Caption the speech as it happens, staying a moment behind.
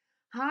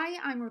Hi,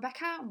 I'm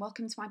Rebecca and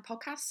welcome to my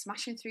podcast,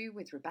 Smashing Through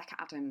with Rebecca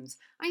Adams.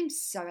 I am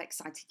so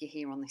excited you're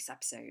here on this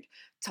episode.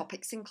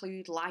 Topics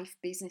include life,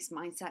 business,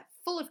 mindset,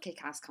 full of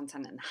kick-ass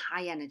content and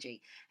high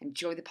energy.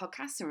 Enjoy the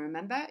podcast and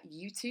remember,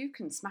 you too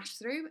can smash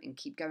through and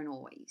keep going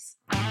always.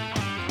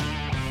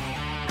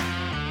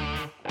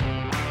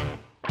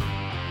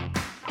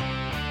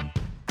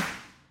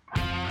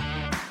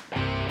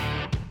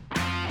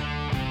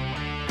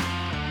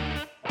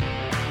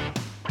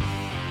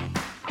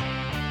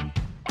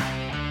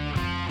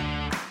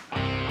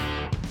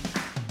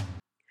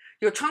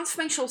 Your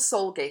transformational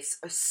soul gifts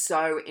are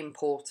so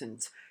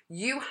important.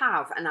 You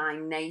have an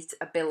innate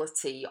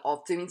ability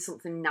of doing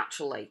something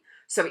naturally.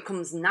 So it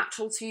comes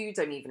natural to you,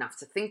 don't even have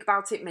to think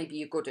about it. Maybe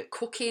you're good at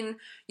cooking,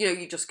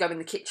 you just go in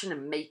the kitchen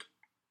and make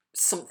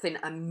something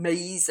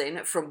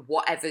amazing from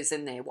whatever's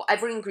in there.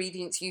 Whatever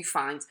ingredients you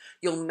find,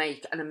 you'll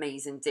make an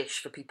amazing dish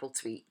for people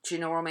to eat. Do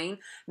you know what I mean?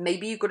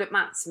 Maybe you're good at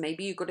maths,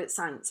 maybe you're good at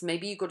science,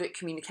 maybe you're good at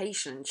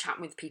communication and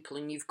chatting with people,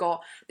 and you've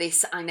got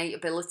this innate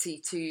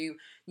ability to,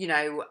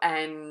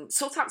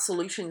 sort out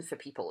solutions for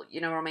people.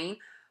 You know what I mean?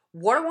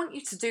 What I want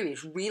you to do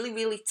is really,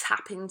 really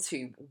tap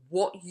into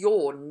what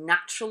you're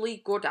naturally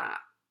good at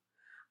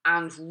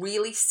and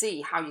really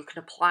see how you can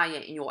apply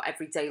it in your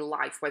everyday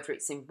life, whether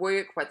it's in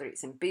work, whether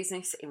it's in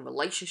business, in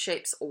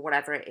relationships, or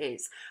whatever it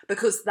is,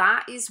 because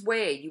that is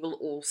where you will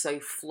also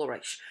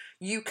flourish.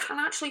 You can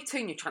actually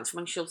turn your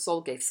transformational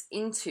soul gifts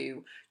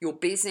into your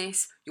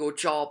business, your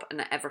job,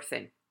 and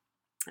everything.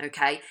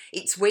 Okay,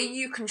 it's where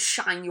you can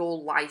shine your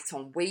light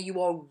on where you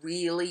are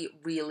really,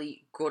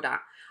 really good at,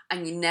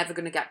 and you're never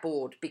going to get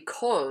bored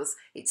because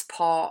it's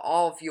part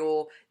of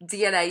your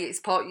DNA,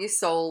 it's part of your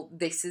soul.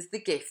 This is the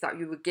gift that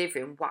you were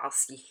given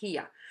whilst you're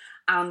here,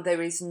 and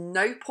there is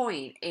no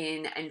point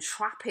in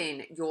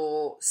entrapping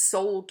your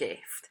soul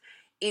gift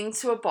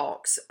into a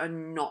box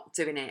and not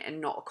doing it and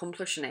not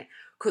accomplishing it,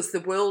 because the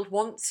world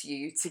wants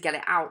you to get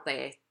it out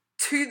there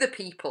to the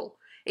people.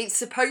 It's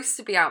supposed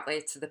to be out there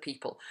to the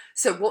people.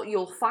 So what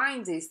you'll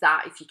find is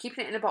that if you're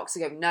keeping it in a box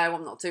and go, no,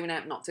 I'm not doing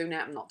it, I'm not doing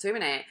it, I'm not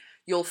doing it,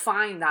 you'll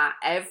find that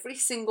every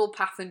single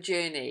path and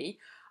journey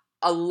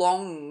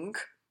along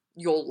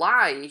your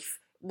life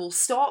will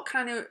start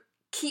kind of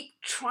keep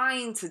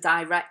trying to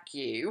direct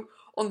you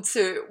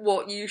onto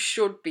what you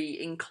should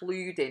be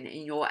including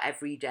in your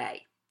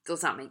everyday.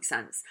 Does that make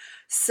sense?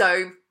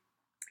 So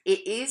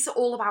it is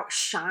all about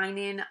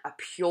shining a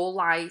pure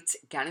light,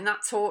 getting that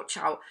torch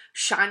out,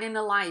 shining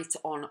a light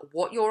on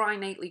what you're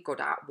innately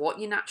good at, what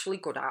you're naturally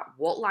good at,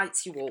 what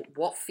lights you up,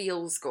 what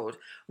feels good,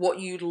 what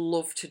you'd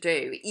love to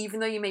do.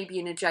 Even though you may be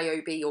in a job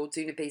or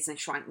doing a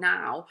business right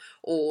now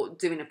or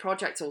doing a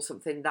project or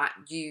something that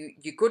you're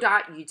good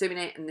at, you're doing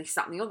it and this,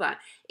 that and the other,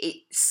 it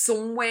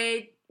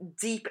somewhere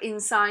deep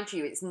inside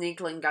you, it's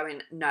niggling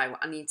going, no,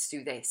 I need to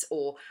do this,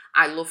 or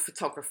I love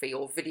photography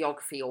or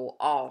videography or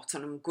art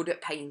and I'm good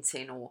at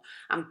painting, or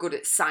I'm good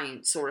at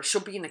science, or I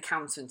should be an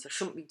accountant, I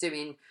shouldn't be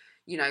doing,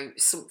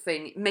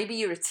 something. Maybe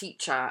you're a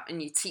teacher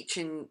and you're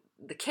teaching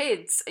the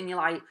kids and you're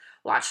like,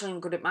 well, actually I'm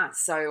good at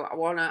maths, so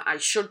I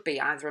should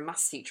be either a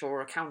maths teacher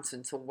or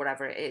accountant or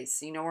whatever it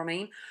is, you know what I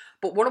mean?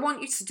 But what I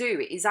want you to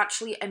do is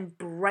actually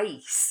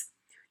embrace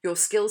your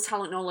skills,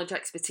 talent, knowledge,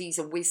 expertise,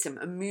 and wisdom,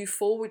 and move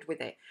forward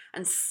with it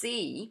and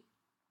see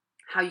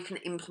how you can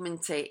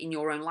implement it in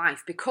your own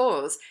life,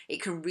 because it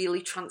can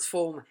really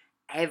transform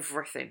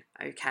everything,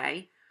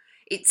 okay?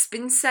 It's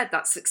been said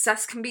that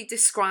success can be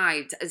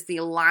described as the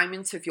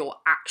alignment of your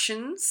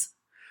actions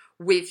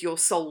with your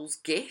soul's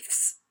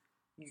gifts,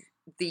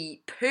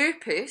 the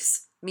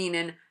purpose,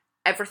 meaning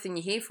everything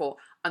you're here for,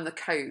 and the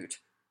code,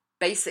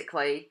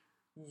 basically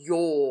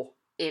your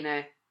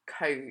inner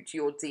code,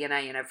 your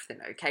DNA and everything,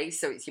 okay?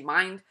 So it's your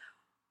mind,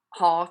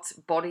 heart,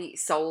 body,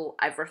 soul,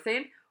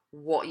 everything,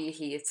 what you're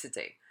here to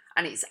do.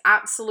 And it's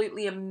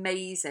absolutely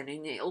amazing,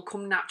 and it'll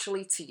come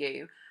naturally to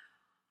you,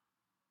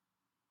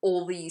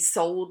 all these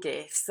soul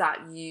gifts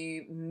that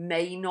you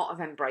may not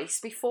have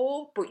embraced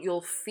before, but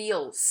you'll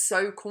feel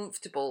so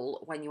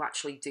comfortable when you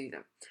actually do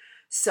them.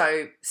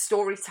 So,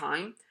 story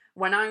time.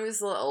 When I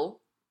was little,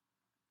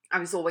 I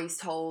was always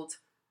told,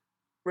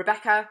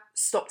 Rebecca,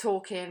 stop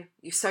talking.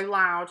 You're so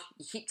loud.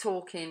 You keep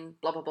talking,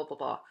 blah, blah, blah, blah,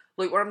 blah.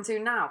 Look what I'm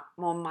doing now.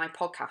 I'm on my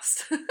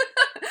podcast.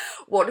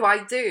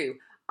 What do?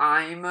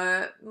 I'm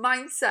a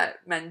mindset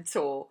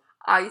mentor.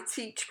 I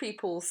teach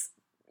people,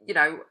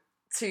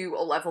 to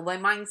level their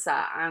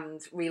mindset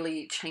and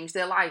really change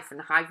their life,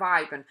 and high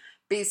vibe and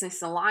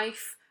business and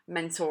life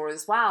mentor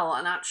as well.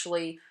 And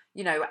actually,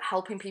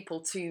 helping people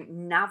to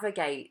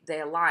navigate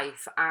their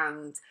life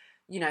and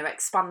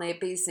expand their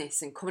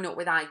business and coming up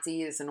with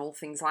ideas and all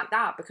things like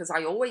that, because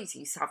I always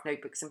used to have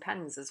notebooks and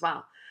pens as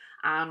well.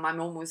 And my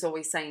mum was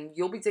always saying,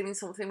 you'll be doing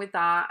something with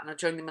that. And I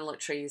joined the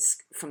military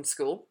from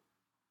school.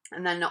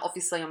 And then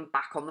obviously I'm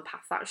back on the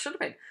path that I should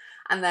have been.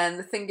 And then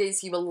the thing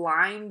is, you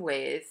align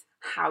with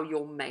how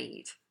you're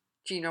made.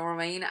 Do you know what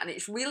I mean? And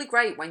it's really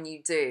great when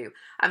you do.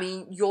 I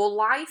mean, your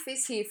life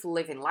is here for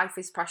living. Life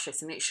is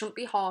precious and it shouldn't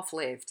be half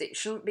lived. It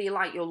shouldn't be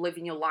like you're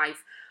living your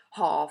life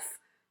half,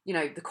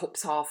 the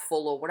cup's half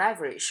full or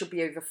whatever. It should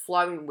be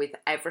overflowing with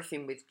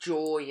everything, with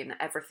joy and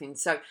everything.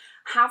 So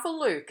have a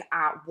look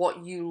at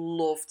what you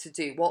love to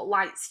do, what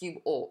lights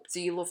you up.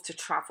 Do you love to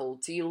travel?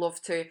 Do you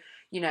love to,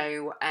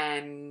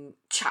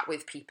 chat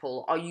with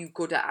people? Are you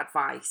good at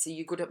advice? Are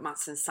you good at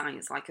maths and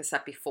science, like I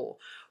said before?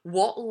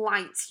 What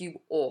lights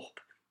you up?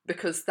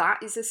 Because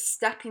that is a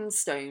stepping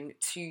stone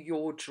to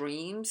your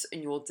dreams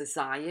and your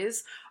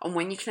desires. And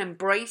when you can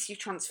embrace your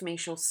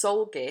transformational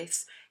soul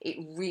gifts, it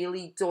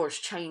really does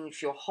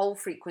change your whole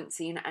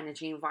frequency and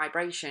energy and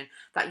vibration,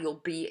 that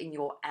you'll be in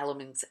your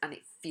element, and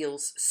it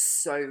feels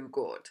so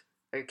good.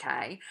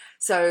 Okay,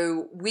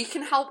 so we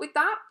can help with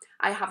that.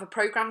 I have a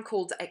program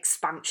called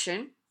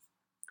Expansion.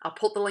 I'll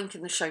put the link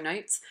in the show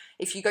notes.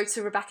 If you go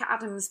to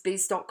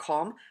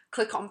RebeccaAdamsBiz.com,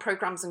 click on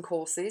programs and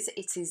courses,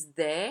 it is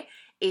there.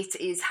 It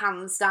is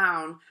hands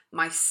down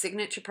my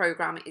signature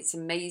program. It's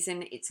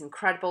amazing. It's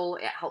incredible.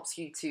 It helps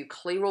you to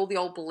clear all the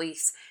old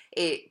beliefs.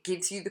 It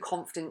gives you the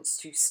confidence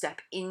to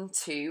step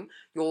into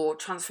your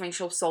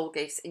transformational soul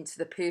gifts, into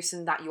the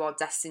person that you are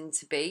destined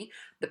to be,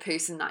 the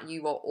person that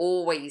you are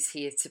always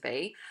here to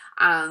be.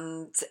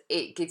 And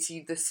it gives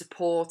you the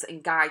support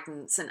and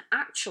guidance and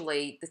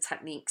actually the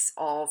techniques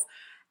of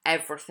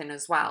everything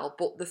as well.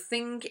 But the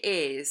thing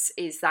is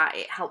that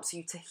it helps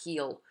you to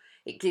heal.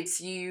 It gives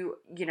you,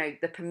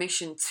 the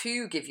permission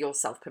to give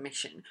yourself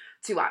permission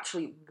to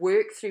actually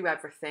work through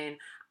everything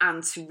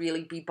and to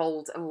really be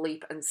bold and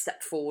leap and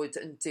step forward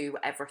and do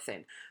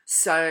everything.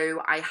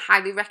 So I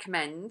highly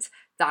recommend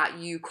that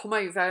you come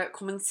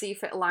and see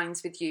if it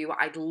aligns with you.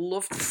 I'd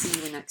love to see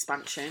you in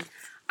Expansion,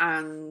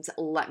 and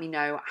let me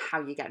know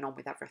how you're getting on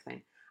with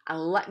everything. And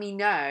let me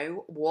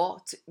know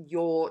what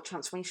your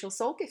transformational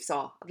soul gifts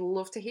are. I'd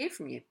love to hear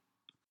from you.